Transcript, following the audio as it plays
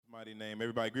mighty name.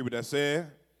 Everybody agree with that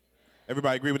said?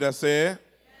 Everybody agree with that said?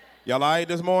 Y'all all right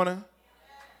this morning?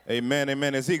 Amen,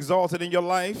 amen. Is he exalted in your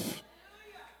life?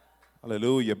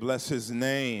 Hallelujah. Bless his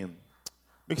name.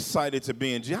 I'm excited to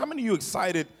be in Jesus. How many of you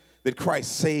excited that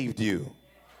Christ saved you?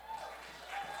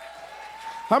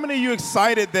 How many of you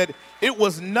excited that it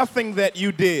was nothing that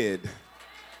you did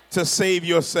to save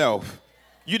yourself?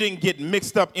 You didn't get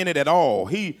mixed up in it at all.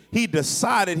 He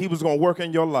decided he was going to work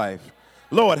in your life.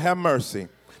 Lord, have mercy.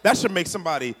 That should make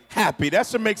somebody happy. That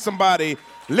should make somebody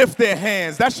lift their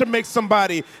hands. That should make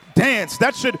somebody dance.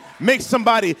 That should make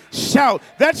somebody shout.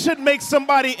 That should make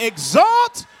somebody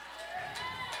exalt.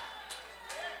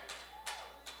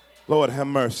 Lord, have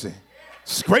mercy.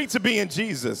 It's great to be in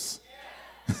Jesus.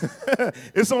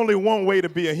 It's only one way to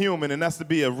be a human, and that's to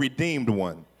be a redeemed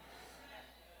one.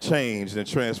 Changed and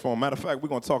transformed. Matter of fact, we're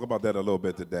going to talk about that a little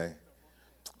bit today.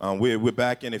 We're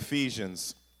back in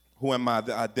Ephesians. Who am I?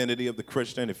 The identity of the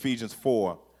Christian, Ephesians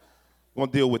 4. We're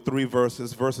going to deal with three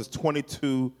verses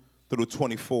 22 through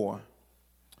 24.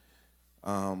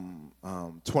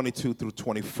 22 through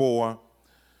 24.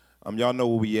 Y'all know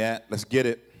where we at. Let's get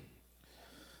it.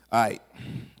 All right,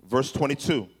 verse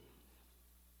 22.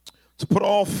 To put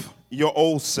off your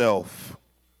old self,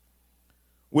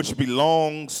 which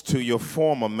belongs to your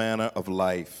former manner of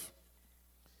life,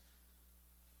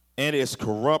 and is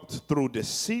corrupt through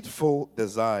deceitful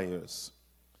desires,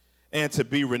 and to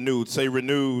be renewed, say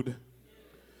renewed,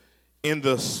 in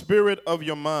the spirit of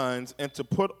your minds, and to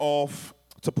put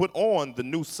on the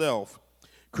new self,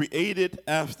 created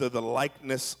after the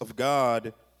likeness of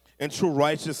God in true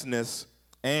righteousness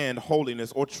and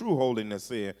holiness, or true holiness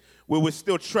here. Where we're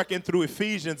still trekking through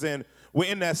Ephesians, and we're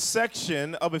in that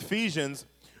section of Ephesians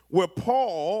where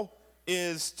Paul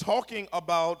is talking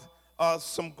about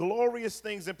some glorious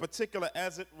things in particular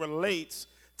as it relates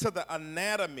to the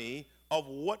anatomy of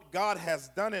what God has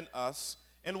done in us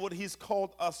and what he's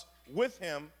called us with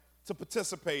him to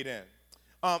participate in.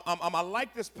 I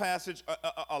like this passage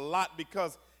a lot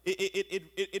because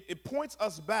it points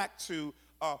us back to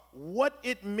what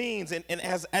it means and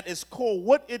as at its core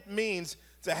what it means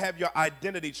to have your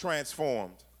identity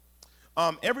transformed.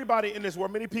 Everybody in this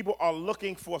world, many people are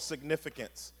looking for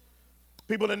significance.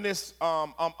 People in this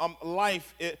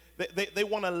life, they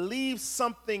want to leave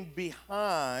something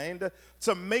behind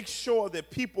to make sure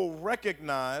that people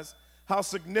recognize how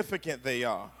significant they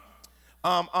are.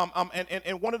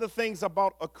 And one of the things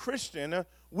about a Christian,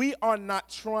 we are not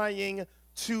trying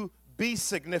to be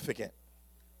significant.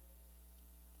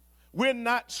 We're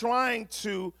not trying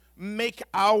to make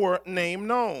our name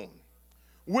known.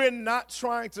 We're not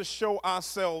trying to show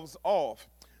ourselves off.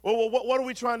 Well, what are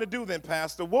we trying to do then,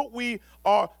 Pastor? What we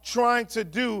are trying to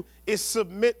do is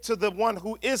submit to the one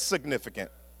who is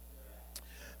significant.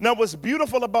 Now, what's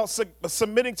beautiful about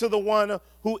submitting to the one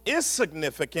who is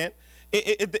significant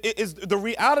is the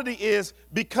reality is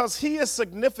because he is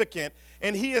significant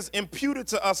and he is imputed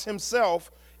to us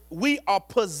himself, we are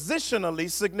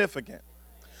positionally significant.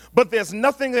 But there's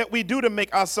nothing that we do to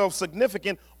make ourselves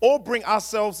significant or bring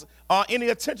ourselves any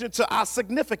attention to our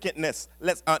significantness.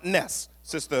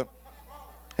 Sister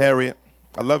Harriet.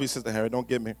 I love you, Sister Harriet. Don't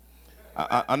get me.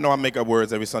 I know I make up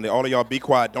words every Sunday. All of y'all be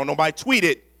quiet. Don't nobody tweet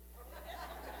it.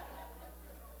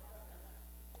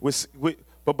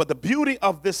 But the beauty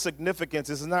of this significance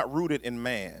is not rooted in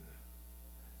man.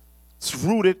 It's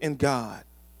rooted in God.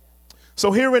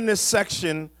 So here in this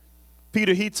section,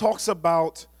 Peter, he talks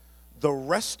about the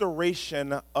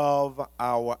restoration of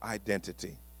our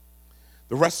identity.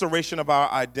 The restoration of our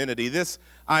identity. This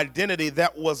identity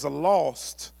that was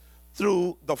lost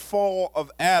through the fall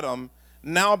of Adam,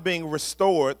 now being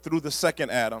restored through the second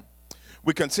Adam.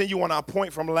 We continue on our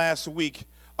point from last week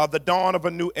of the dawn of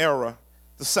a new era.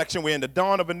 The section we're in, the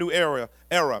dawn of a new era.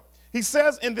 He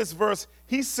says in this verse,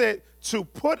 he said to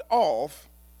put off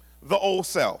the old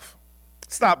self.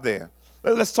 Stop there.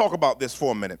 Let's talk about this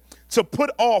for a minute. To put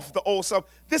off the old self.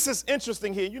 This is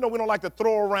interesting here. You know, we don't like to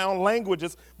throw around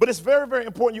languages, but it's very, very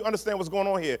important you understand what's going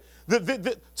on here.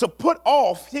 To put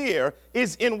off here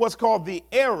is in what's called the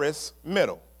aorist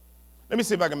middle. Let me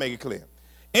see if I can make it clear.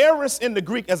 Aorist in the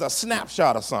Greek is a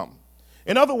snapshot of something.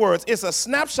 In other words, it's a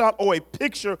snapshot or a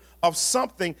picture of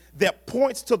something that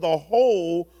points to the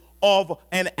whole of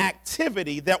an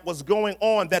activity that was going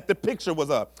on that the picture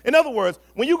was of. In other words,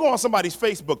 when you go on somebody's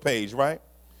Facebook page, right,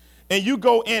 and you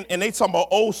go in and they talking about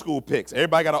old school pics.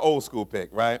 Everybody got an old school pic,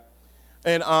 right?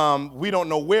 And we don't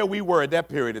know where we were at that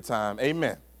period of time.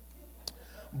 Amen.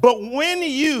 But when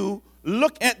you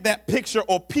look at that picture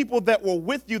or people that were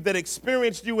with you that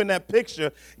experienced you in that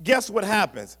picture, guess what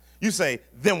happens? You say,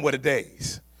 them were the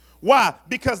days. Why?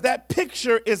 Because that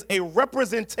picture is a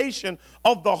representation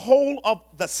of the whole of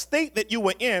the state that you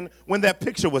were in when that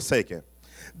picture was taken.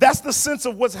 That's the sense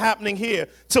of what's happening here.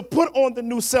 To put on the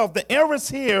new self. The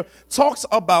aorist here talks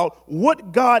about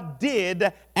what God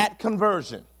did at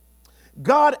conversion.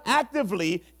 God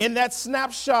actively, in that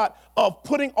snapshot of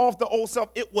putting off the old self,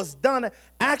 it was done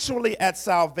actually at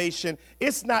salvation.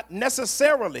 It's not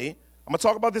necessarily, I'm going to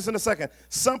talk about this in a second,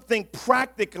 something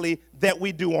practically that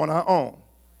we do on our own.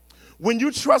 When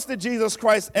you trusted Jesus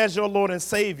Christ as your Lord and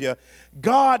Savior,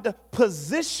 God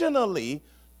positionally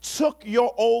took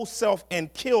your old self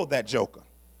and killed that joker.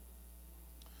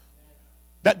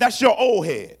 That's your old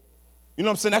head. You know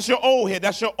what I'm saying? That's your old head.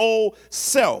 That's your old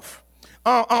self.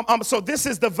 So this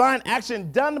is divine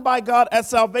action done by God at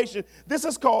salvation. This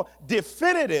is called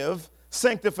definitive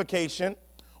sanctification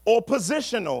or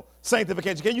positional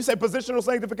sanctification. Can you say positional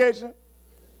sanctification?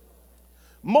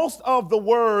 Most of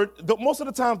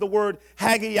the time the word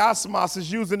hagiosmos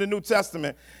is used in the New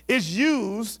Testament. Is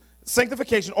used,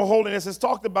 sanctification or holiness is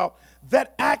talked about,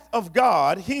 that act of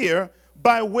God here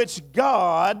by which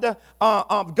God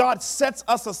sets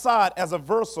us aside as a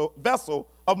vessel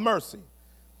of mercy.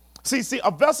 See,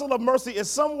 a vessel of mercy is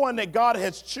someone that God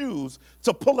has chosen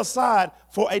to pull aside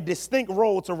for a distinct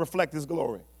role to reflect his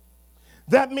glory.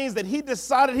 That means that he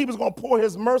decided he was going to pour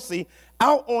his mercy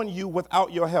out on you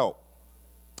without your help.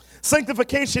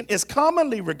 Sanctification is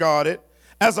commonly regarded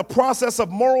as a process of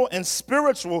moral and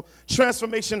spiritual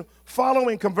transformation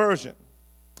following conversion.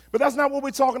 But that's not what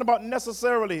we're talking about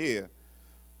necessarily here,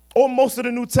 or most of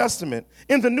the New Testament.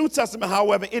 In the New Testament,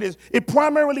 however, it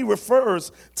primarily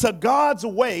refers to God's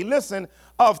way, listen,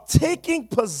 of taking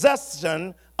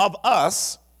possession of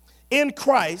us in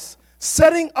Christ,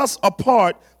 setting us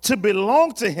apart to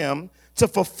belong to him, to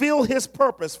fulfill his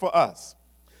purpose for us.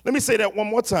 Let me say that one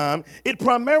more time. It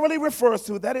primarily refers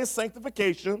to, that is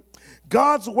sanctification,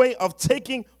 God's way of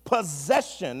taking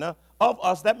possession of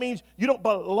us. That means you don't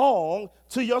belong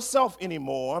to yourself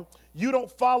anymore. You don't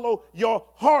follow your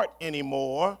heart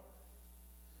anymore.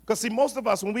 Because see, most of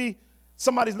us, when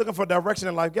somebody's looking for direction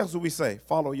in life, guess what we say?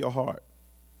 Follow your heart.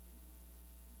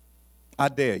 I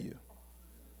dare you.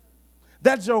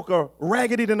 That joker,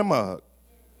 raggedy than a mug.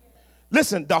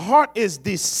 Listen, the heart is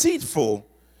deceitful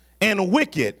and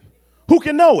wicked. Who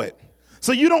can know it?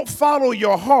 So you don't follow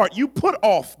your heart. You put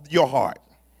off your heart.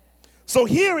 So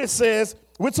here it says,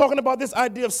 we're talking about this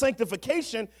idea of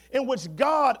sanctification in which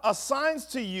God assigns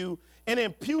to you and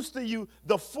imputes to you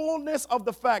the fullness of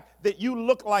the fact that you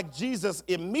look like Jesus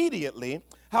immediately.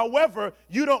 However,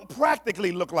 you don't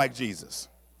practically look like Jesus.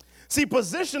 See,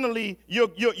 positionally, you're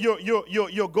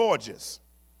gorgeous.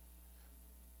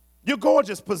 You're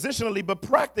gorgeous positionally, but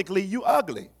practically you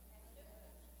ugly.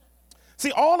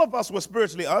 See, all of us were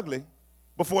spiritually ugly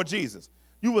before Jesus.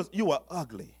 You were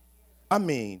ugly. I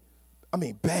mean,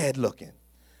 bad looking.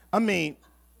 Bad.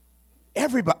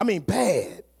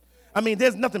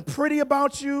 There's nothing pretty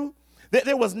about you.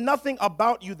 There was nothing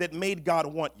about you that made God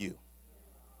want you.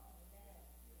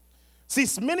 See,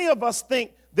 many of us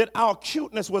think that our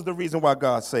cuteness was the reason why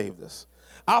God saved us.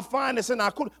 Our fineness and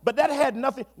our coolness, but that had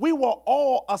nothing. We were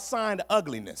all assigned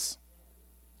ugliness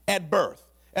at birth.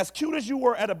 As cute as you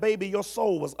were at a baby, your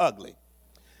soul was ugly.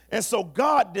 And so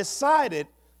God decided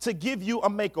to give you a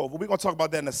makeover. We're going to talk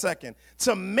about that in a second.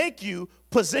 To make you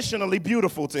positionally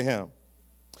beautiful to him.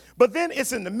 But then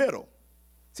it's in the middle.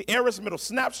 See, aorist middle,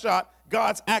 snapshot,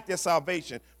 God's act of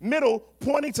salvation. Middle,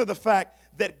 pointing to the fact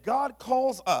that God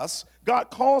calls us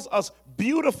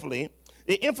beautifully.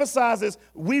 It emphasizes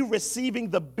we receiving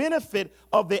the benefit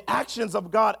of the actions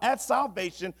of God at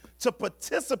salvation to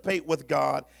participate with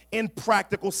God in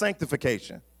practical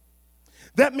sanctification.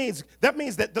 That means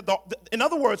that in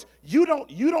other words, you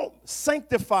don't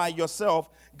sanctify yourself.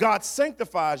 God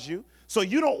sanctifies you. So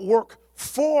you don't work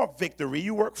for victory.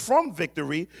 You work from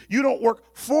victory. You don't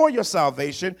work for your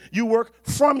salvation. You work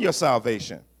from your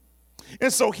salvation.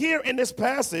 And so here in this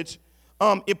passage,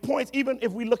 it points, even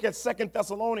if we look at 2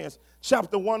 Thessalonians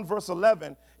chapter 1, verse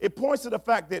 11, it points to the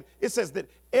fact that it says that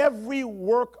every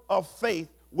work of faith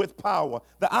with power.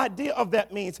 The idea of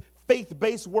that means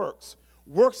faith-based works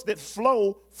that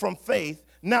flow from faith,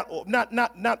 not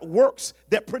works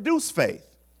that produce faith.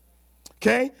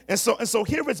 Okay? And so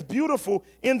here it's beautiful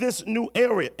in this new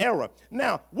era.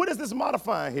 Now, what is this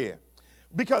modifying here?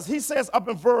 Because he says up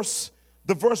in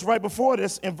the verse right before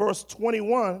this, in verse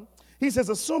 21, he says,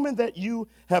 assuming that you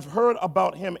have heard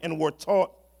about him and were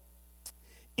taught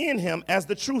in him as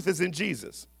the truth is in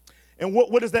Jesus. And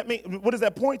what does that mean? What does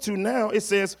that point to now? It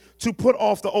says to put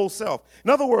off the old self. In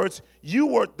other words, you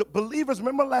were the believers.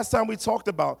 Remember last time we talked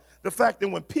about the fact that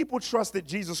when people trusted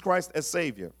Jesus Christ as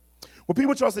Savior, When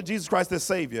people trusted Jesus Christ as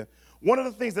Savior, one of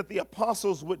the things that the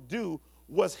apostles would do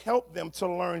was help them to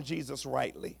learn Jesus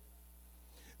rightly.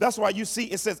 That's why you see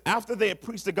it says after they had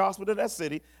preached the gospel to that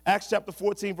city, Acts chapter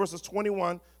 14, verses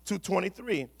 21 to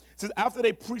 23. It says after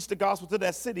they preached the gospel to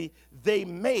that city, they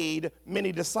made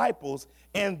many disciples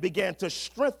and began to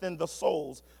strengthen the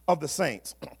souls of the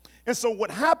saints. And so what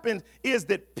happened is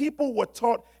that people were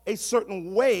taught a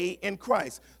certain way in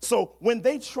Christ. So when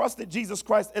they trusted Jesus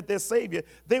Christ as their Savior,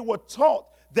 they were taught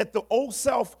that the old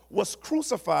self was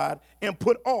crucified and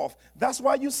put off. That's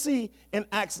why you see in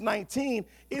Acts 19,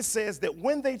 it says that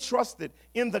when they trusted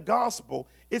in the gospel,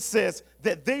 it says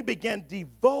that they began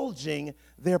divulging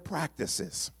their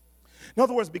practices. In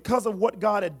other words, because of what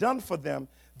God had done for them,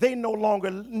 they no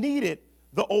longer needed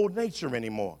the old nature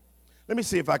anymore. Let me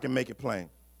see if I can make it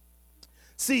plain.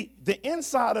 See, the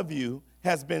inside of you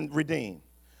has been redeemed,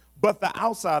 but the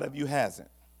outside of you hasn't.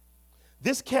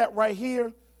 This cat right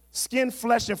here, skin,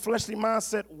 flesh, and fleshly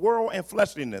mindset, world, and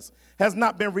fleshliness, has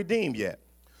not been redeemed yet.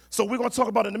 So we're going to talk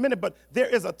about it in a minute, but there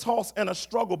is a toss and a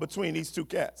struggle between these two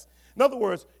cats. In other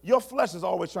words, your flesh is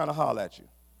always trying to holler at you.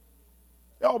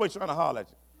 They're always trying to holler at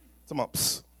you. Come on,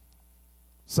 psst.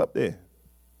 What's up there? You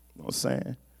know what I'm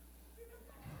saying?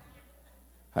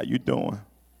 How you doing?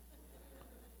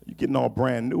 You getting all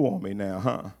brand new on me now,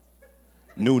 huh?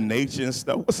 New nature and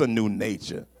stuff. What's a new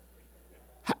nature?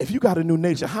 If you got a new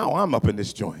nature, how I'm up in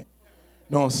this joint?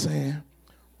 Know what I'm saying?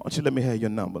 Why don't you let me have your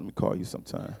number? Let me call you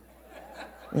sometime.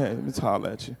 Yeah, let me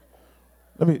holler at you.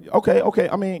 Okay.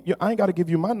 I mean, I ain't got to give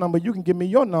you my number. You can give me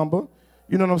your number.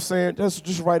 You know what I'm saying?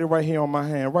 Just write it right here on my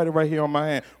hand. Write it right here on my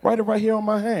hand. Write it right here on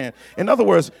my hand. In other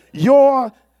words,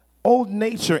 your old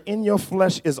nature in your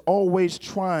flesh is always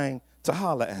trying to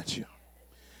holler at you.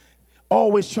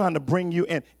 Always trying to bring you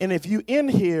in. And if you in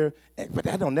here, but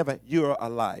that don't never, you're a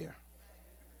liar.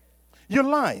 You're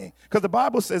lying. Because the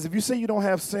Bible says if you say you don't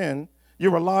have sin,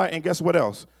 you're a liar, and guess what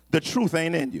else? The truth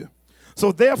ain't in you.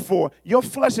 So therefore, your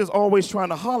flesh is always trying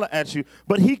to holler at you,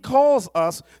 but he calls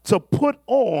us to put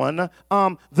on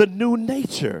the new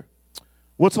nature.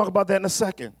 We'll talk about that in a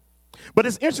second. But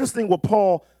it's interesting what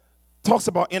Paul talks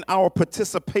about in our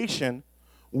participation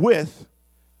with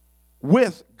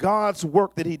God's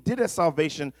work that he did at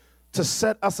salvation to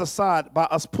set us aside by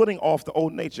us putting off the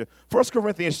old nature. 1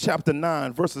 Corinthians chapter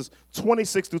 9, verses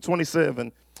 26 through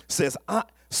 27 says,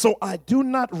 So I do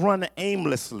not run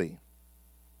aimlessly.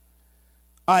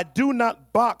 I do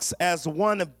not box as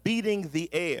one beating the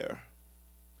air,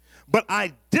 but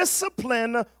I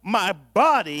discipline my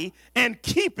body and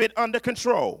keep it under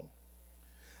control,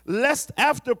 lest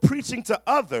after preaching to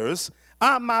others,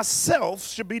 I myself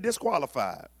should be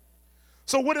disqualified.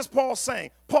 So what is Paul saying?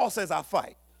 Paul says, I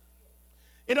fight.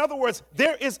 In other words,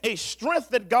 there is a strength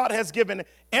that God has given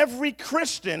every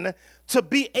Christian to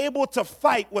be able to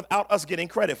fight without us getting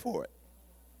credit for it.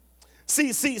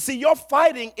 See, your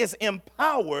fighting is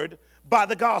empowered by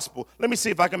the gospel. Let me see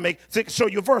if I can show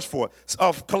you a verse for it.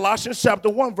 Of Colossians chapter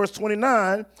 1, verse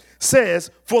 29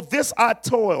 says, For this I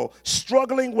toil,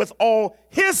 struggling with all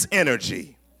his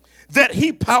energy, that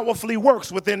he powerfully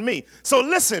works within me. So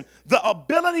listen, the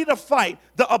ability to fight,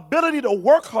 the ability to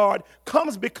work hard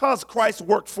comes because Christ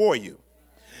worked for you.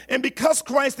 And because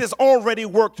Christ has already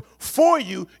worked for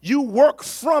you, you work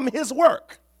from his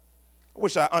work.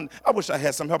 I wish I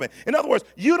had some help. In other words,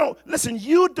 you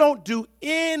don't do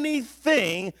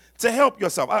anything to help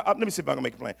yourself. Let me see if I can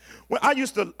make it plain. When I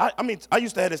used to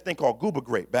have this thing called Goober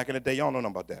Grape back in the day. Y'all know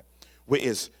about that.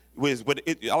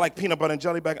 I like peanut butter and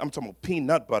jelly back. I'm talking about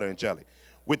peanut butter and jelly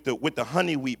with the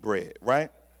honey wheat bread, right?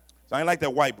 So I ain't like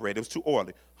that white bread. It was too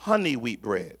oily. Honey wheat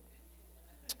bread.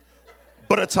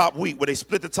 Butter top wheat, where they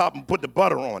split the top and put the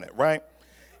butter on it, right?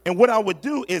 And what I would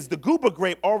do is the Goober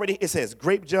grape it says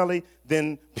grape jelly,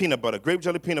 then peanut butter, grape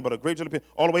jelly, peanut butter, grape jelly,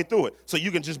 all the way through it. So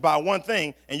you can just buy one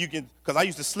thing, and because I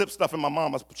used to slip stuff in my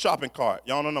mama's shopping cart.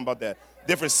 Y'all know about that.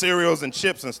 Different cereals and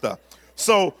chips and stuff.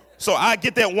 So I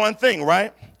get that one thing,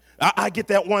 right? I get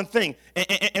that one thing.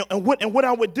 And what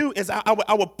I would do is I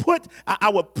would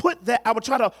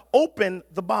try to open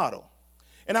the bottle.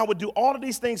 And I would do all of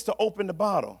these things to open the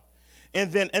bottle.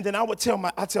 And then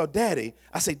I tell Daddy,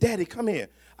 I say, Daddy, come here.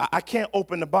 I can't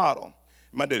open the bottle.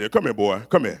 My daddy, come here, boy,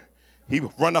 come here. He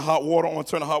would run the hot water on,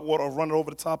 turn the hot water on, run it over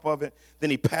the top of it.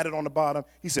 Then he patted on the bottom.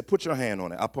 He said, put your hand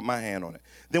on it. I put my hand on it.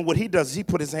 Then what he does is he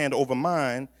put his hand over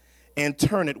mine and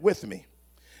turn it with me.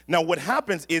 Now what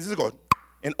happens is it goes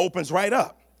and opens right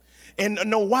up. And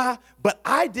know why? But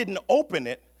I didn't open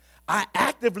it. I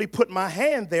actively put my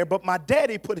hand there, but my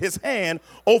daddy put his hand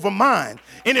over mine.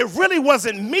 And it really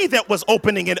wasn't me that was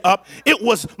opening it up. It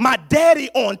was my daddy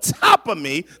on top of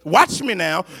me, watch me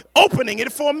now, opening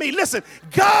it for me. Listen,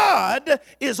 God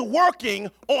is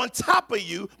working on top of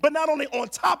you, but not only on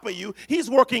top of you, he's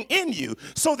working in you.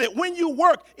 So that when you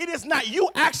work, it is not you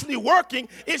actually working,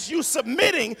 it's you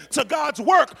submitting to God's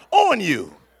work on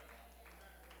you.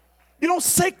 You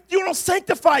don't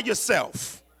sanctify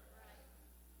yourself.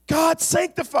 God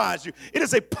sanctifies you. It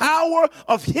is a power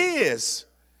of his.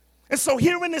 And so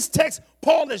here in this text,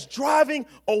 Paul is driving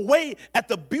away at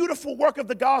the beautiful work of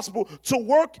the gospel to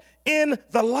work in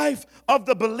the life of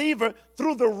the believer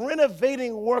through the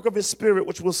renovating work of his spirit,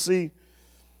 which we'll see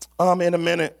in a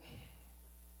minute.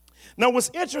 Now,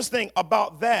 what's interesting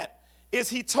about that is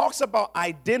he talks about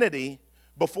identity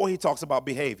before he talks about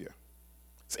behavior.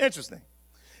 It's interesting.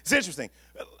 It's interesting.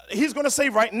 He's going to say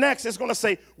right next, it's going to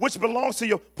say, which belongs to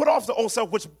your, put off the old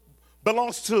self, which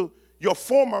belongs to your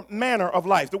former manner of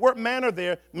life. The word manner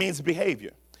there means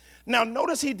behavior. Now,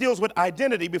 notice he deals with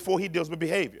identity before he deals with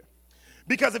behavior.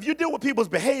 Because if you deal with people's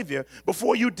behavior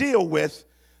before you deal with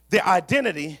their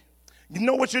identity, you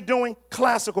know what you're doing?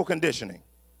 Classical conditioning.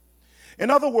 In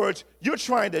other words, you're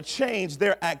trying to change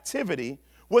their activity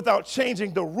without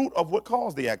changing the root of what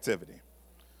caused the activity.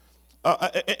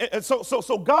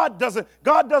 So God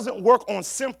doesn't work on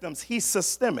symptoms. He's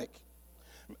systemic.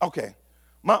 Okay.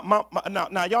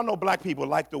 Now y'all know black people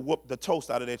like to whoop the toast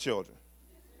out of their children.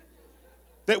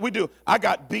 That we do. I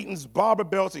got beatings, barber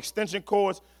belts, extension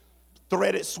cords,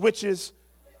 threaded switches.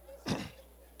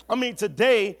 I mean,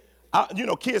 today,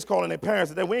 kids calling their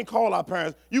parents today. We ain't call our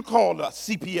parents. You called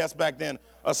CPS back then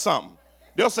or something.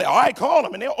 They'll say, all right, call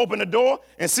them. And they'll open the door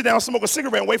and sit down, smoke a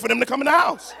cigarette, and wait for them to come in the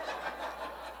house.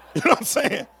 You know what I'm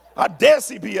saying? I dare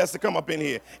CPS to come up in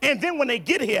here. And then when they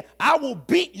get here, I will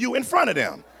beat you in front of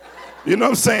them. You know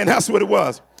what I'm saying? That's what it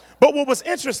was. But what was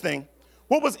interesting,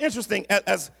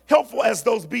 as helpful as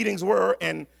those beatings were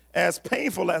and as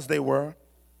painful as they were,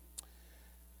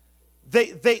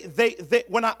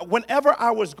 whenever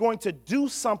I was going to do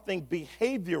something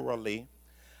behaviorally,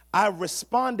 I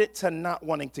responded to not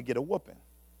wanting to get a whooping.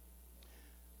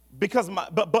 Because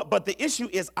but the issue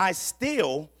is I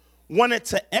still wanted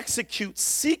to execute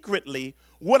secretly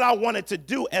what I wanted to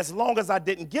do as long as I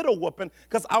didn't get a whooping,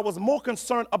 because I was more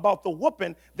concerned about the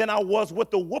whooping than I was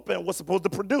what the whooping was supposed to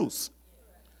produce.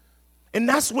 And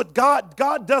that's what God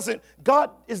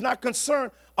is not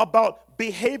concerned about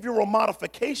behavioral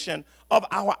modification of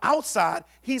our outside.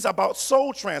 He's about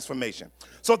soul transformation.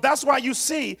 So that's why you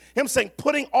see him saying,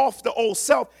 putting off the old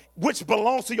self, which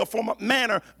belongs to your former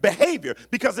manner, behavior.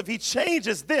 Because if he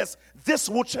changes this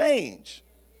will change.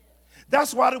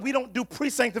 That's why we don't do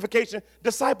pre-sanctification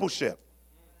discipleship.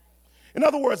 In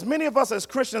other words, many of us as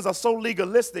Christians are so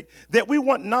legalistic that we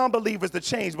want non-believers to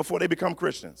change before they become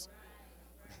Christians.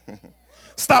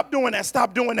 Stop doing that,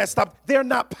 stop. They're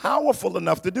not powerful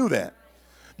enough to do that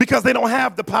because they don't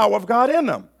have the power of God in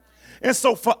them. And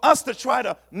so for us to try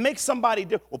to make somebody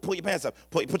do, well, pull your pants up,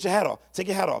 put your hat off, take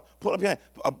your hat off, pull up your hand,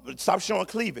 stop showing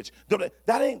cleavage.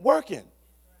 That ain't working.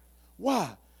 Why?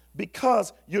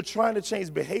 Because you're trying to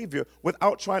change behavior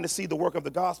without trying to see the work of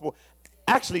the gospel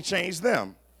actually change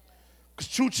them. Because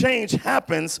true change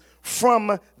happens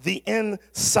from the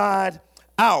inside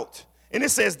out. And it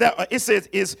says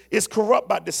is corrupt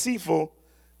by deceitful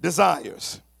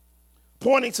desires,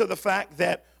 pointing to the fact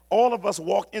that all of us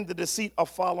walk in the deceit of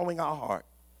following our heart,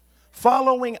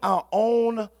 following our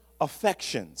own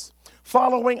affections,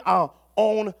 following our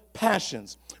own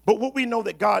passions. But what we know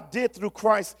that God did through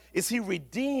Christ is he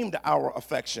redeemed our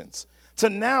affections to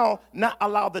now not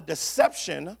allow the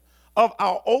deception of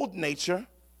our old nature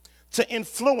to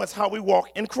influence how we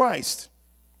walk in Christ.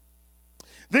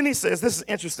 Then he says, this is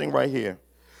interesting right here.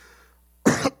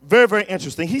 Very, very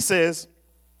interesting. He says,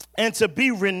 and to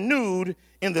be renewed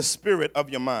in the spirit of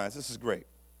your minds. This is great.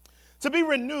 To be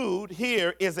renewed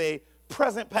here is a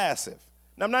present passive.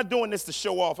 Now, I'm not doing this to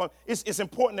show off. It's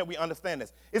important that we understand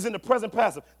this. It's in the present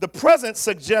passive. The present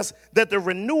suggests that the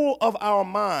renewal of our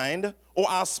mind or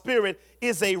our spirit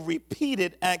is a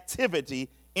repeated activity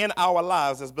in our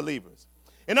lives as believers.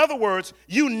 In other words,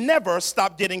 you never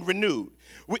stop getting renewed.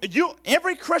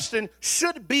 Every Christian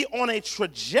should be on a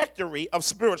trajectory of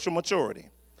spiritual maturity.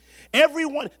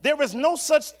 There is no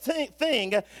such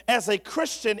thing as a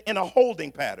Christian in a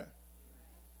holding pattern.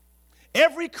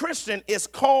 Every Christian is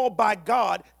called by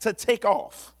God to take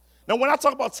off. Now, when I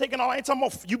talk about taking off, I ain't talking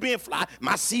about you being fly.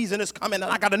 My season is coming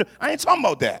and I ain't talking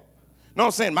about that. You know what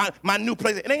I'm saying? My new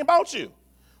place, it ain't about you.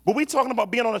 But we talking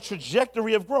about being on a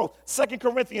trajectory of growth. 2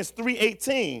 Corinthians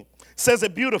 3:18 says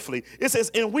it beautifully. It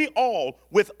says, and we all,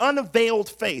 with unveiled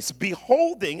face,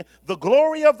 beholding the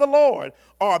glory of the Lord,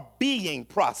 are being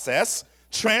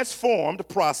transformed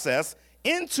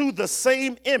into the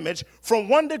same image from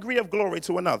one degree of glory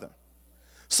to another.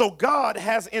 So God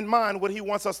has in mind what he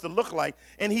wants us to look like,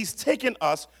 and he's taken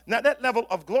us. Now that level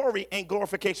of glory ain't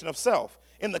glorification of self.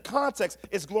 In the context,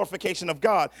 it's glorification of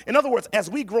God. In other words, as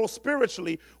we grow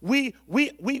spiritually, we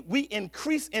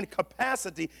increase in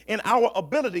capacity in our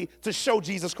ability to show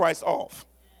Jesus Christ off.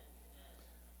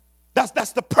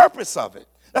 That's the purpose of it.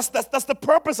 That's the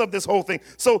purpose of this whole thing.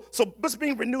 So what's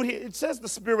being renewed here, it says the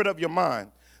spirit of your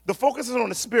mind. The focus is on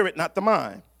the spirit, not the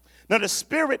mind. Now, the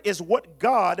spirit is what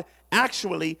God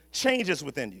actually changes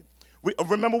within you.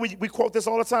 Remember, we quote this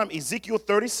all the time, Ezekiel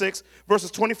 36, verses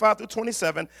 25 through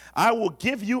 27. I will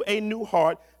give you a new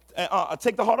heart.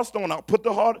 Take the heart of stone out, put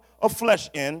the heart of flesh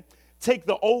in, take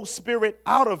the old spirit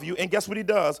out of you, and guess what he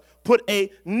does? Put a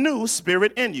new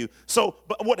spirit in you. So,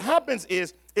 but what happens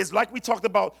is like we talked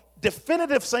about,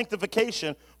 definitive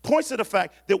sanctification points to the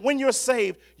fact that when you're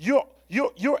saved, you're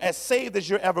as saved as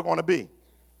you're ever going to be.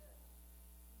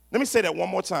 Let me say that one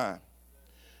more time.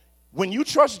 When you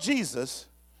trust Jesus,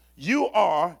 you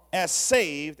are as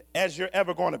saved as you're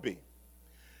ever going to be.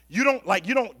 You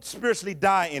don't spiritually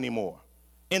die anymore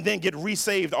and then get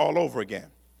resaved all over again.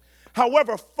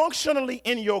 However, functionally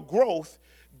in your growth,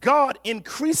 God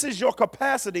increases your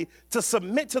capacity to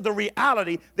submit to the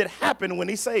reality that happened when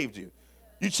he saved you.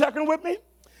 You checking with me?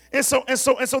 And so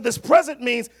this present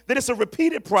means that it's a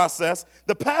repeated process.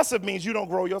 The passive means you don't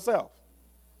grow yourself.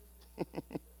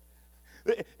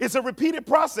 It's a repeated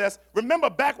process. Remember,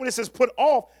 back when it says put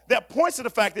off, that points to the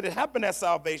fact that it happened at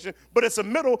salvation, but it's a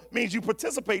middle, means you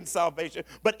participate in salvation,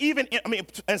 but even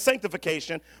in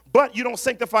sanctification, but you don't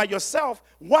sanctify yourself.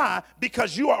 Why?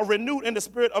 Because you are renewed in the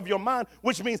spirit of your mind,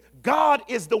 which means God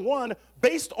is the one,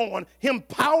 based on him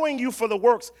empowering you for the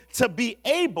works, to be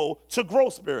able to grow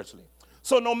spiritually.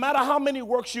 So no matter how many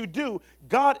works you do,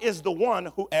 God is the one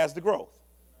who adds the growth.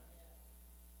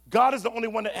 God is the only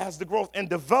one that adds the growth and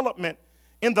development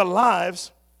in the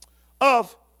lives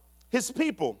of his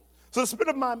people. So the spirit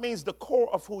of mind means the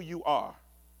core of who you are.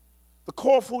 The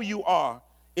core of who you are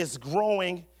is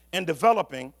growing and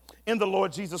developing in the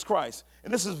Lord Jesus Christ.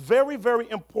 And this is very, very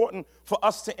important for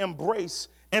us to embrace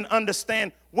and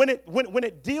understand when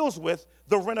it deals with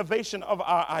the renovation of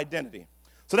our identity.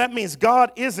 So that means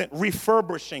God isn't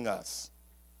refurbishing us.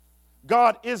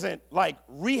 God isn't like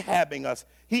rehabbing us.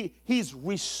 He's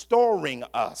restoring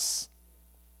us.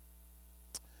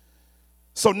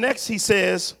 So next he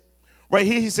says, right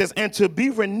here he says, and to be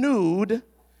renewed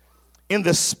in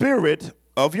the spirit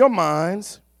of your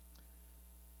minds,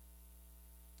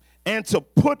 and to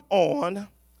put on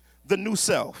the new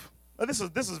self. Now this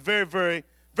is very, very,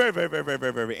 very, very, very, very,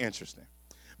 very, very interesting.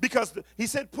 Because he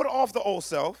said put off the old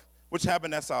self, which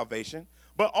happened at salvation,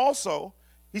 but also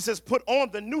he says put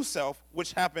on the new self,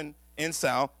 which happened in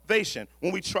salvation,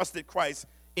 when we trusted Christ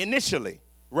initially,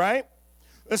 right?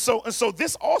 And so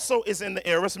this also is in the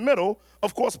aorist middle,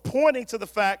 of course, pointing to the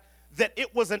fact that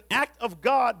it was an act of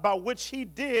God by which he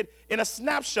did in a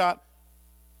snapshot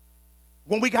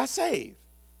when we got saved.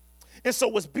 And so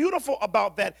what's beautiful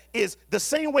about that is the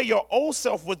same way your old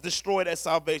self was destroyed at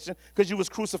salvation because you was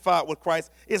crucified with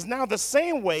Christ is now the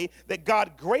same way that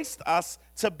God graced us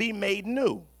to be made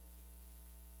new.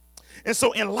 And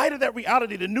so in light of that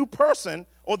reality, the new person,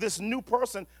 or this new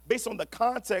person, based on the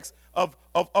context of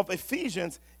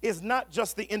Ephesians, is not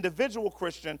just the individual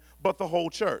Christian, but the whole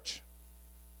church.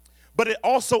 But it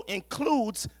also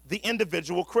includes the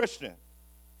individual Christian.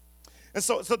 And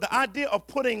so the idea of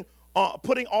putting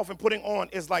off and putting on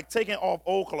is like taking off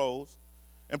old clothes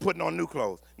and putting on new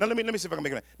clothes. Now let me see if I can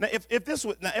make it. Now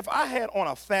if I had on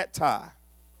a fat tie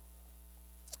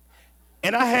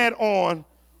and I had on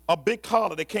a big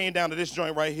collar that came down to this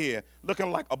joint right here, looking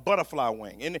like a butterfly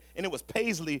wing, and it was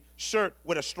paisley shirt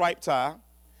with a striped tie.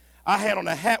 I had on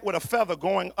a hat with a feather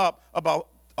going up about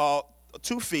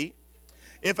 2 feet.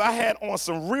 If I had on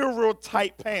some real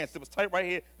tight pants, it was tight right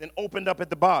here, then opened up at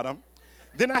the bottom.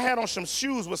 Then I had on some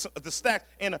shoes with the stack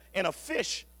and a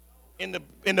fish in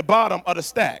the bottom of the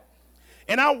stack.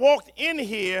 And I walked in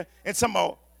here and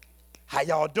somehow, how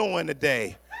y'all doing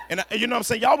today? And you know what I'm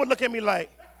saying? Y'all would look at me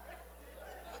like,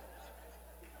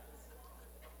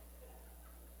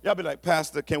 y'all be like,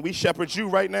 Pastor, can we shepherd you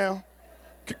right now?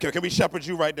 Can we shepherd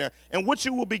you right now? And what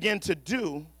you will begin to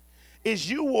do is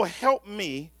you will help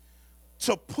me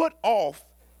to put off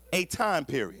a time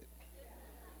period.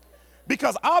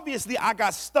 Because obviously I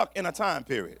got stuck in a time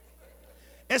period.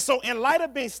 And so in light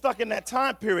of being stuck in that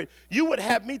time period, you would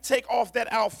have me take off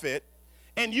that outfit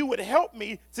and you would help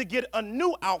me to get a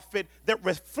new outfit that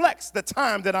reflects the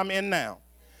time that I'm in now.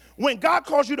 When God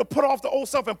calls you to put off the old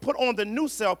self and put on the new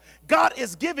self, God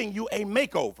is giving you a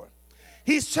makeover.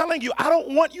 He's telling you, I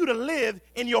don't want you to live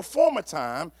in your former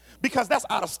time because that's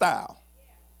out of style.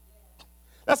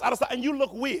 That's out of style, and you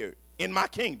look weird in my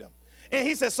kingdom. And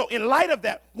he says, so in light of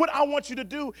that, what I want you to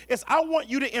do is I want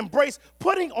you to embrace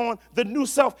putting on the new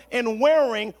self and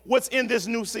wearing what's in this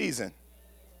new season.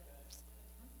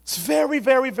 It's very,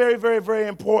 very, very, very, very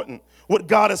important what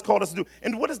God has called us to do.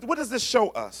 And what does this show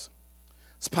us?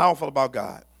 It's powerful about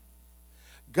God.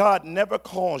 God never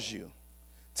calls you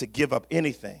to give up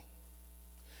anything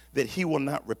that he will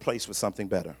not replace with something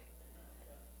better.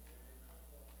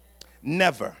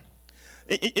 Never.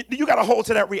 You got to hold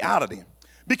to that reality.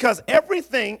 Because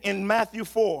everything in Matthew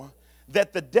 4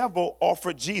 that the devil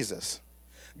offered Jesus,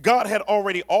 God had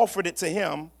already offered it to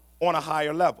him on a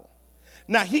higher level.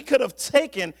 Now, he could have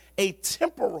taken a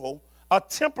temporal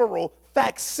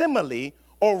facsimile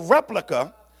or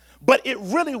replica, but it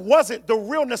really wasn't the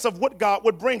realness of what God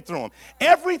would bring through him.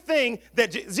 Everything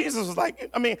that Jesus was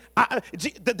like,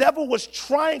 the devil was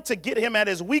trying to get him at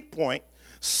his weak point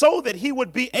so that he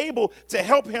would be able to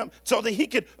help him, so that he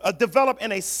could develop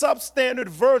in a substandard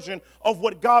version of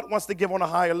what God wants to give on a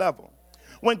higher level.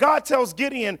 When God tells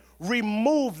Gideon,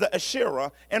 remove the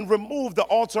Asherah and remove the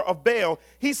altar of Baal,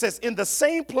 he says, in the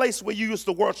same place where you used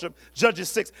to worship, Judges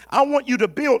 6, I want you to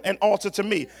build an altar to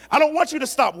me. I don't want you to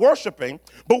stop worshiping,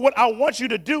 but what I want you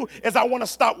to do is I want to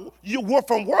stop you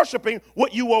from worshiping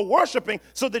what you were worshiping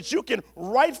so that you can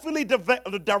rightfully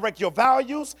direct your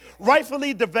values,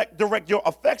 rightfully direct your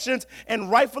affections, and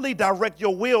rightfully direct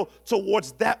your will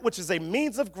towards that which is a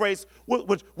means of grace,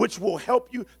 which will help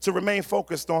you to remain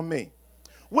focused on me.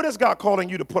 What is God calling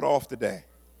you to put off today?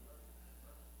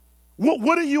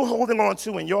 What are you holding on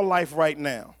to in your life right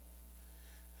now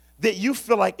that you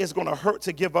feel like it's going to hurt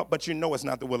to give up, but you know it's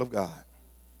not the will of God?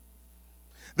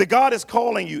 That God is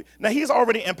calling you. Now, he's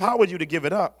already empowered you to give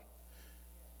it up.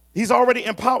 He's already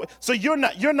empowered. So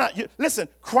listen,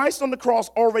 Christ on the cross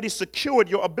already secured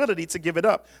your ability to give it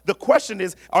up. The question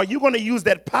is, are you going to use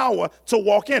that power to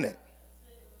walk in it?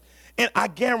 And I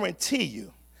guarantee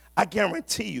you,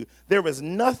 there is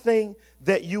nothing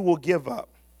that you will give up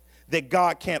that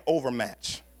God can't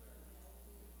overmatch.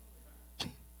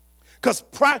 Because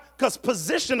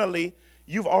positionally,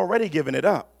 you've already given it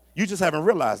up. You just haven't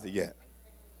realized it yet.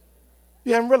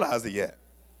 You haven't realized it yet.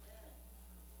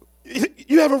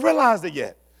 You haven't realized it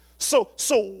yet. So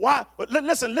why?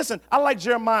 Listen. I like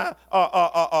Jeremiah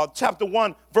chapter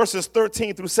 1, verses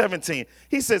 13 through 17.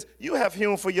 He says, you have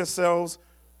hewn for yourselves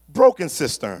broken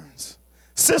cisterns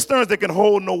that can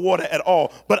hold no water at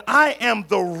all. But I am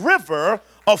the river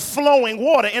of flowing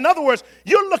water. In other words,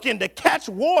 you're looking to catch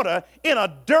water in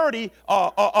a dirty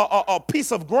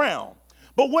piece of ground.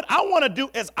 But what I want to do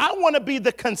is I want to be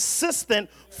the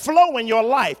consistent flow in your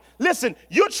life. Listen,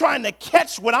 you're trying to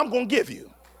catch what I'm going to give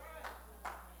you.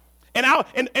 And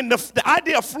the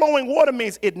idea of flowing water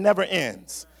means it never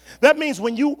ends. That means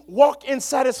when you walk in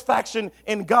satisfaction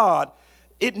in God,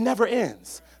 it never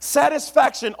ends.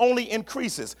 Satisfaction only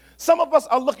increases. Some of us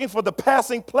are looking for the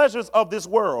passing pleasures of this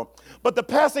world, but the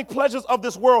passing pleasures of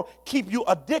this world keep you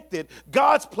addicted.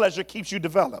 God's pleasure keeps you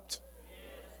developed.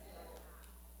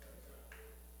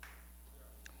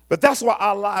 But that's why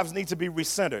our lives need to be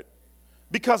recentered,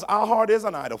 because our heart is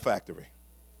an idol factory.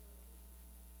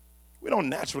 We don't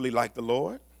naturally like the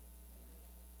Lord.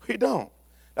 We don't.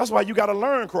 That's why you got to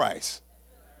learn Christ.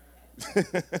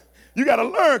 You got to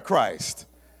learn Christ.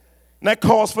 And that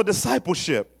calls for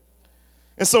discipleship.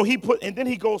 And so then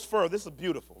he goes further. This is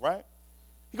beautiful, right?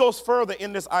 He goes further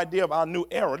in this idea of our new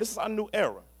era. This is our new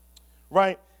era,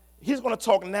 right? He's going to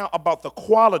talk now about the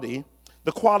quality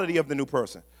of the new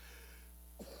person.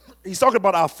 He's talking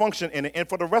about our function in it. And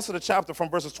for the rest of the chapter, from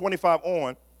verses 25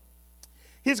 on,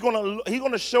 he's going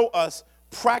to show us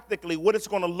practically what it's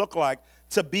going to look like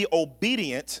to be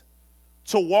obedient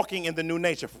to walking in the new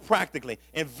nature, practically,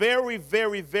 in very,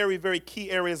 very, very, very key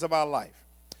areas of our life.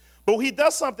 But he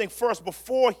does something first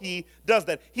before he does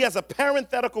that. He has a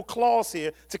parenthetical clause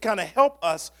here to kind of help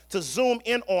us to zoom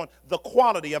in on the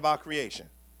quality of our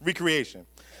recreation.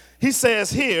 He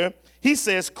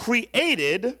says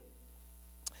created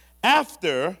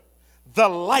after the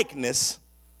likeness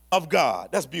of God.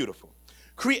 That's beautiful.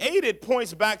 Created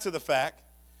points back to the fact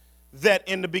that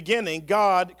in the beginning,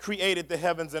 God created the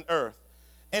heavens and earth.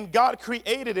 And God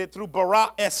created it through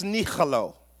bara es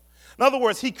nichalo. In other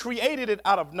words, he created it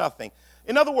out of nothing.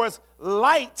 In other words,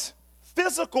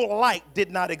 physical light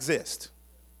did not exist.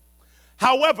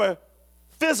 However,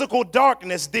 physical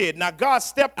darkness did. Now, God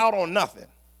stepped out on nothing.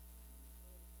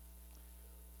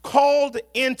 called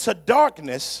into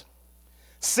darkness,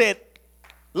 said,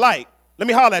 light. Let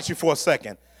me holler at you for a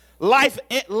second.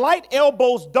 Light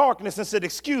elbows darkness and said,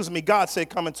 excuse me. God said,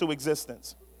 come into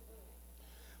existence.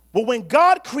 But when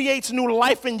God creates new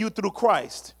life in you through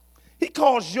Christ, he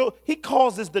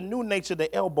causes the new nature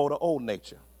to elbow the old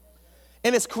nature.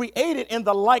 And it's created in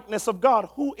the likeness of God.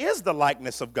 Who is the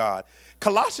likeness of God?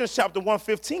 Colossians chapter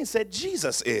 1:15 said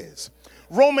Jesus is.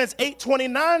 Romans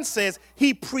 8:29 says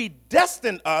he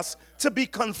predestined us to be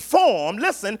conformed,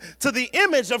 listen, to the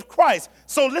image of Christ.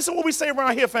 So listen what we say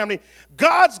around here, family.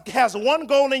 God has one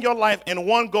goal in your life and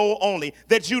one goal only,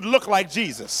 that you look like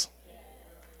Jesus.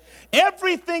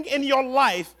 Everything in your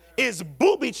life is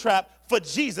booby-trapped for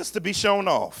Jesus to be shown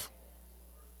off.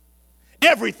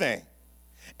 Everything.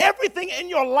 Everything in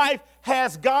your life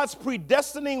has God's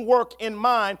predestining work in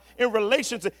mind in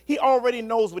relation to, he already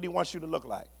knows what he wants you to look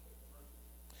like.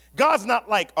 God's not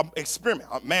like an experiment,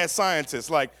 a mad scientist,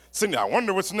 like sitting there, I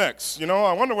wonder what's next,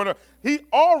 I wonder what,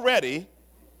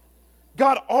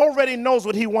 God already knows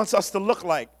what he wants us to look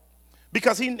like,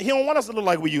 because he don't want us to look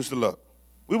like we used to look.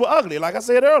 We were ugly, like I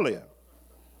said earlier.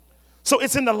 So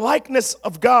it's in the likeness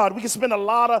of God. We can spend a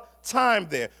lot of time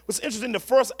there. What's interesting, the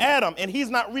first Adam, and he's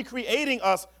not recreating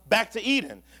us back to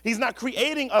Eden. He's not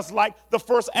creating us like the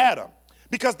first Adam,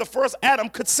 because the first Adam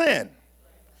could sin.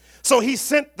 So he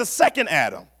sent the second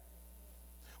Adam,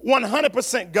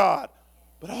 100% God,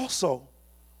 but also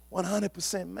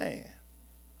 100% man.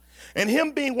 And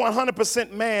him being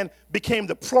 100% man became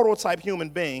the prototype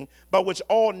human being by which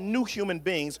all new human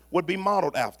beings would be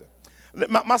modeled after.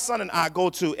 My son and I go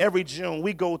to, every June,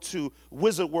 we go to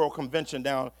Wizard World Convention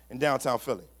down in downtown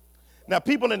Philly. Now,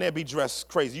 people in there be dressed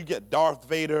crazy. You get Darth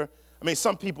Vader. I mean,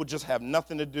 some people just have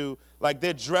nothing to do. Like,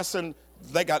 they're dressing,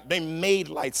 they made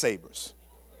lightsabers.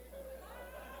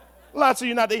 Lie to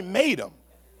you not, they made them.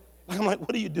 I'm like,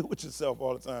 what do you do with yourself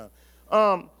all the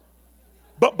time?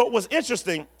 But what's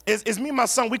interesting is me and my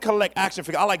son, we collect action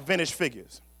figures. I like vintage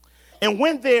figures. And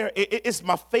when it's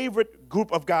my favorite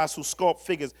group of guys who sculpt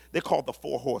figures. They're called the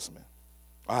Four Horsemen,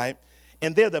 all right?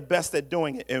 And they're the best at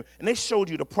doing it. And they showed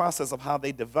you the process of how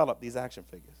they develop these action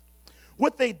figures.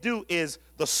 What they do is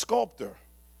the sculptor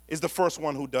is the first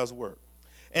one who does work.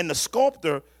 And the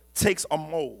sculptor takes a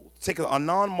mold, a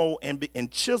non-mold,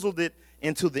 and chiseled it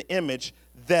into the image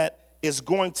that is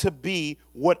going to be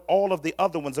what all of the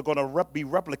other ones are going to be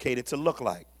replicated to look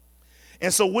like.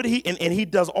 And so what he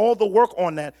does all the work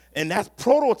on that, and that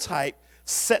prototype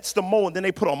sets the mold, and then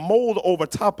they put a mold over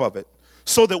top of it,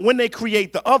 so that when they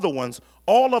create the other ones,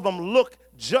 all of them look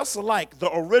just like the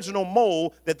original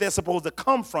mold that they're supposed to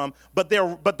come from, but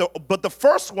the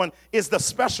first one is the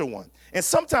special one. And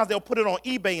sometimes they'll put it on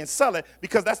eBay and sell it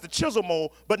because that's the chisel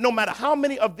mold, but no matter how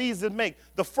many of these they make,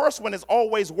 the first one is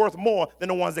always worth more than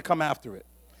the ones that come after it.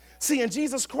 See, in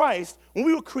Jesus Christ, when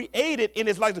we were created in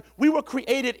his likeness, we were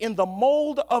created in the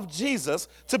mold of Jesus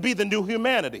to be the new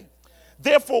humanity.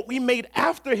 Therefore, we made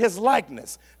after his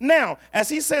likeness. Now, as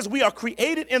he says we are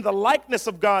created in the likeness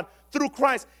of God through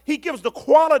Christ, he gives the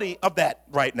quality of that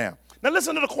right now. Now,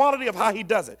 listen to the quality of how he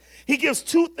does it. He gives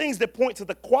two things that point to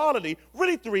the quality,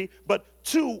 really three, but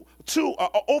two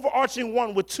overarching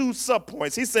one with two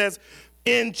subpoints. He says,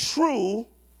 in true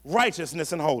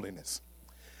righteousness and holiness.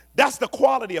 That's the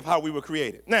quality of how we were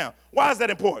created. Now, why is that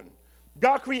important?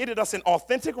 God created us in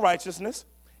authentic righteousness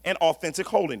and authentic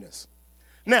holiness.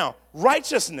 Now,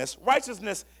 righteousness,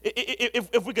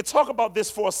 if we could talk about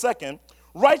this for a second,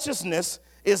 righteousness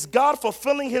is God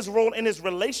fulfilling his role in his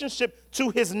relationship to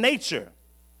his nature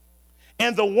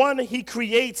and the one he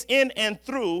creates in and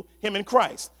through him in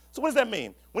Christ. So what does that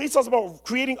mean? When he talks about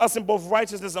creating us in both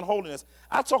righteousness and holiness,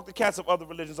 I talk to cats of other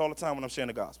religions all the time when I'm sharing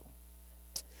the gospel.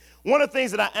 One of the things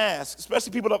that I ask,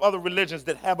 especially people of other religions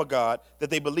that have a God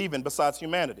that they believe in besides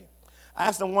humanity, I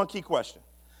ask them one key question.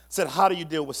 I said, how do you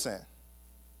deal with sin?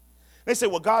 They say,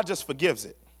 well, God just forgives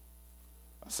it.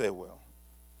 I said, well,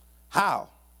 how?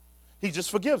 He just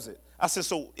forgives it. I said,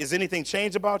 so is anything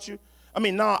changed about you? I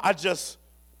mean, no, I just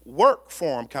work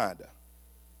for him, kind of.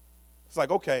 It's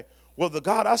like, okay, well, the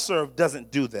God I serve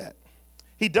doesn't do that.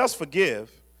 He does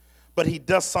forgive, but he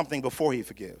does something before he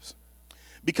forgives.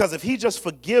 Because if he just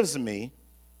forgives me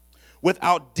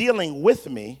without dealing with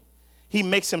me, he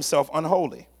makes himself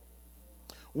unholy.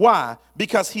 Why?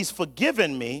 Because he's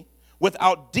forgiven me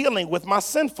without dealing with my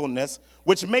sinfulness,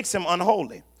 which makes him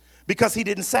unholy. Because he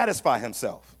didn't satisfy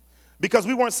himself. Because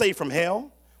we weren't saved from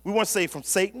hell. We weren't saved from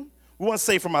Satan. We weren't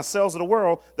saved from ourselves or the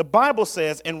world. The Bible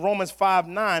says in Romans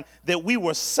 5:9 that we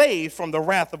were saved from the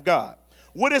wrath of God.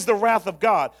 What is the wrath of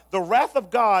God? The wrath of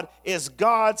God is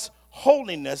God's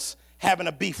holiness having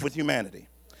a beef with humanity.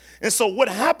 And so what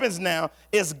happens now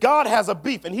is God has a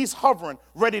beef, and he's hovering,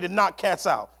 ready to knock cats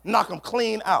out, knock them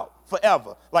clean out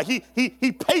forever. Like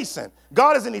he pacing.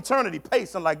 God is in eternity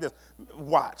pacing like this.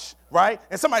 Watch, right?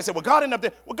 And somebody said, well, God ain't up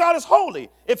there. Well, God is holy.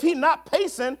 If he's not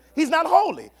pacing, he's not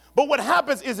holy. But what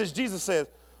happens is Jesus says,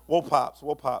 whoa, Pops,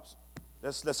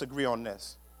 let's agree on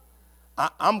this.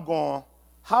 I'm going,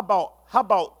 how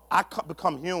about I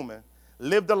become human,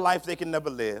 live the life they can never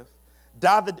live,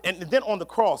 and then on the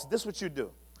cross, this is what you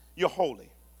do. You're holy.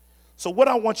 So what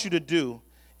I want you to do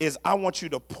is I want you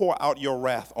to pour out your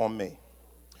wrath on me.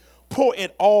 Pour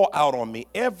it all out on me,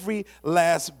 every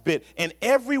last bit. And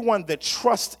everyone that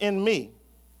trusts in me,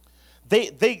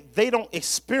 they don't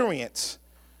experience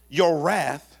your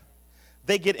wrath.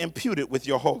 They get imputed with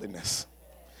your holiness.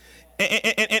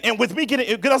 And with me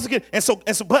getting,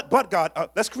 but God,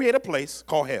 let's create a place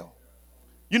called hell.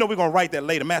 You know, we're going to write that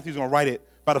later. Matthew's going to write it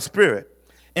by the Spirit.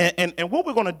 And what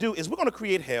we're going to do is we're going to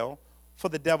create hell for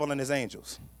the devil and his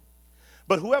angels.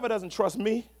 But whoever doesn't trust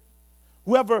me,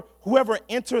 whoever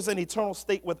enters an eternal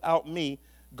state without me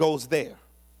goes there.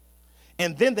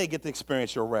 And then they get to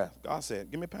experience your wrath. God said,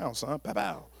 give me a pound, son.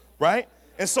 Pow, right?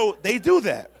 And so they do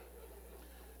that.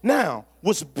 Now,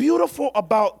 what's beautiful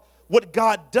about what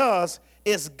God does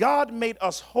is God made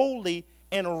us holy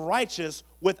and righteous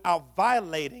without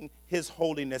violating his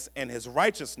holiness and his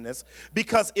righteousness,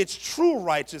 because it's true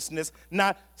righteousness,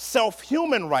 not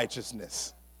self-human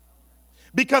righteousness.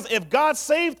 Because if God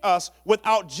saved us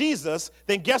without Jesus,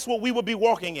 then guess what we would be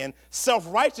walking in?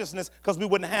 Self-righteousness, because we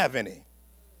wouldn't have any.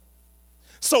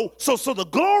 So the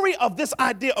glory of this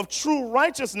idea of true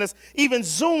righteousness even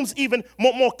zooms even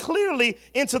more clearly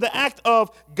into the act of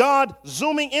God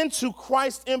zooming into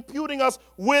Christ, imputing us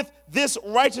with this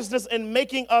righteousness and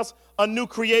making us a new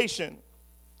creation.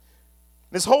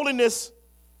 This holiness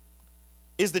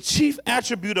is the chief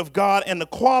attribute of God and the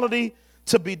quality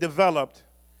to be developed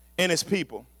in his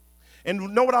people. And you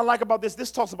know what I like about this?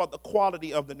 This talks about the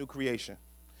quality of the new creation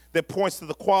that points to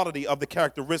the quality of the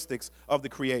characteristics of the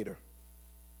Creator.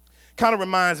 Kind of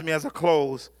reminds me as I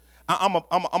close, I'm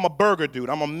a burger dude.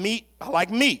 I like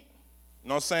meat. You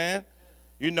know what I'm saying?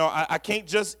 You know, I can't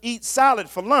just eat salad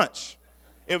for lunch.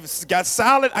 If it's got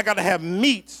salad, I got to have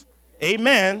meat,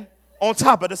 amen, on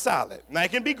top of the salad. Now,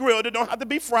 it can be grilled. It don't have to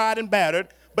be fried and battered,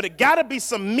 but it got to be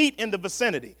some meat in the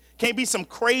vicinity. Can't be some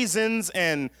craisins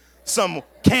and some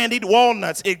candied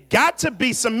walnuts. It got to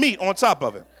be some meat on top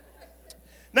of it.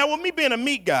 Now, with me being a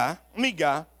meat guy,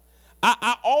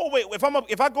 I always,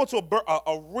 if I go to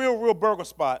a real burger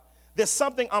spot, there's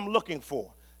something I'm looking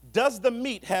for. Does the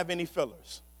meat have any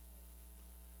fillers?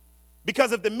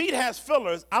 Because if the meat has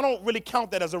fillers, I don't really count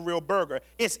that as a real burger.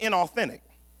 It's inauthentic.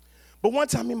 But one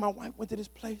time me and my wife went to this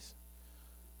place,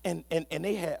 and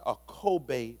they had a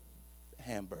Kobe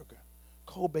hamburger,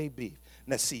 Kobe beef.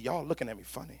 Now, see, y'all looking at me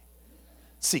funny.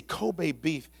 See, Kobe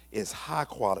beef is high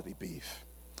quality beef.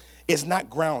 It's not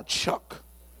ground chuck.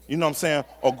 You know what I'm saying?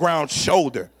 Or ground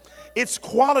shoulder. It's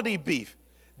quality beef.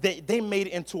 They made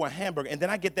it into a hamburger. And then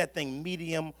I get that thing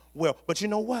medium well. But you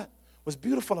know what? What's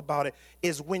beautiful about it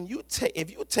is when you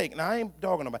take, now I ain't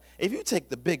dogging about it, if you take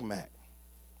the Big Mac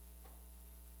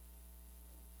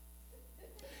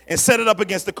and set it up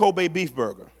against the Kobe beef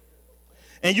burger,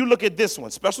 and you look at this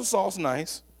one, special sauce,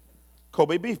 nice,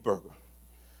 Kobe beef burger.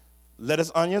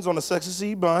 Lettuce, onions on a sexy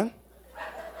seed bun,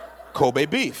 Kobe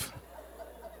beef.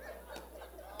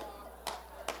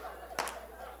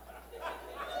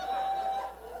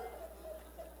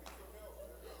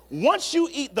 Once you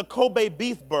eat the Kobe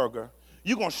beef burger,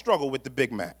 you're going to struggle with the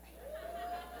Big Mac.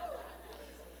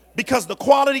 Because the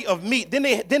quality of meat, then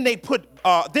they put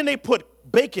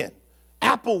bacon,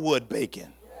 applewood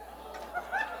bacon.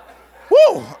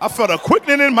 Woo, I felt a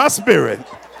quickening in my spirit.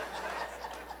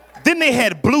 Then they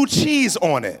had blue cheese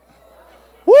on it.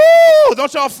 Woo,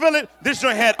 don't y'all feel it? This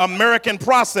joint had American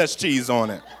processed cheese on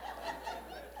it.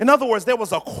 In other words, there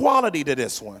was a quality to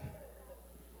this one.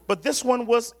 But this one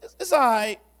it's all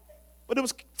right. But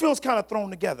it feels kind of thrown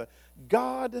together.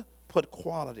 God put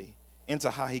quality into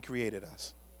how he created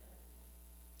us.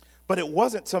 But it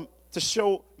wasn't to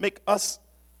make us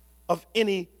of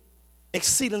any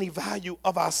exceedingly value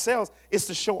of ourselves. It's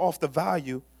to show off the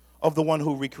value of the one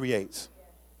who recreates.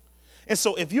 And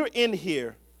so if you're in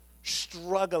here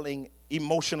struggling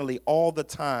emotionally all the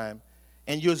time,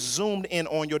 and you're zoomed in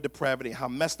on your depravity, how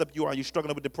messed up you are, you're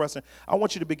struggling with depression, I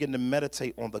want you to begin to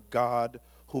meditate on the God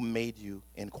who made you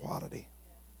in quality.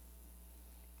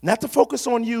 Not to focus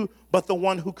on you, but the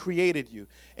one who created you.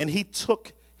 And he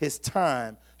took his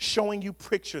time showing you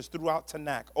pictures throughout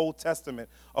Tanakh, Old Testament,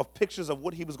 of pictures of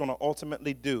what he was going to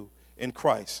ultimately do in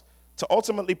Christ, to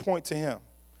ultimately point to him.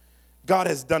 God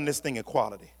has done this thing in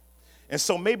quality. And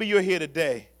so maybe you're here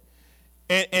today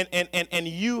and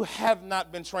you have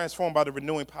not been transformed by the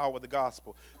renewing power of the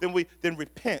gospel. Then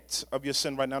repent of your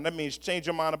sin right now. That means change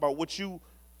your mind about what you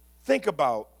think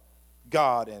about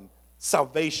God and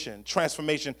salvation,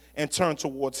 transformation, and turn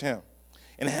towards him.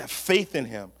 And have faith in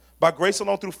him. By grace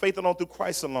alone, through faith alone, through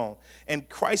Christ alone. And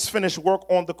Christ's finished work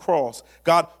on the cross,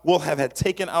 God will have had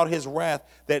taken out his wrath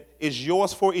that is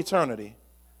yours for eternity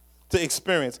to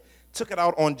experience. Took it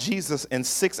out on Jesus in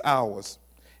 6 hours.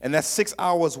 And that 6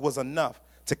 hours was enough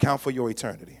to count for your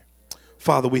eternity.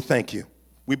 Father, we thank you.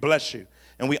 We bless you.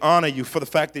 And we honor you for the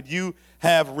fact that you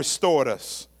have restored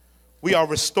us. We are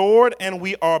restored and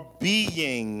we are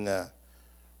being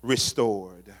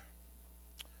restored.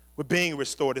 We're being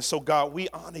restored. And so, God, we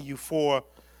honor you for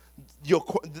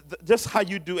just how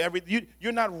you do everything.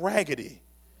 You're not raggedy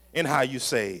in how you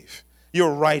save.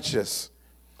 You're righteous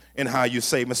in how you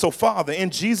save. And so, Father,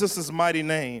 in Jesus' mighty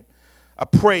name, I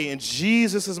pray in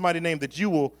Jesus' mighty name that you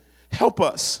will help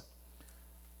us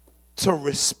to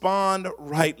respond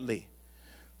rightly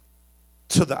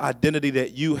to the identity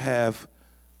that you have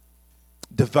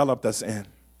developed us in.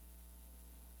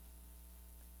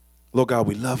 Lord God,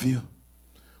 we love you.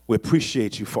 We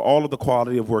appreciate you for all of the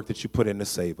quality of work that you put in to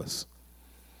save us.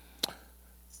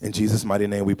 In Jesus' mighty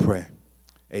name we pray.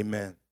 Amen.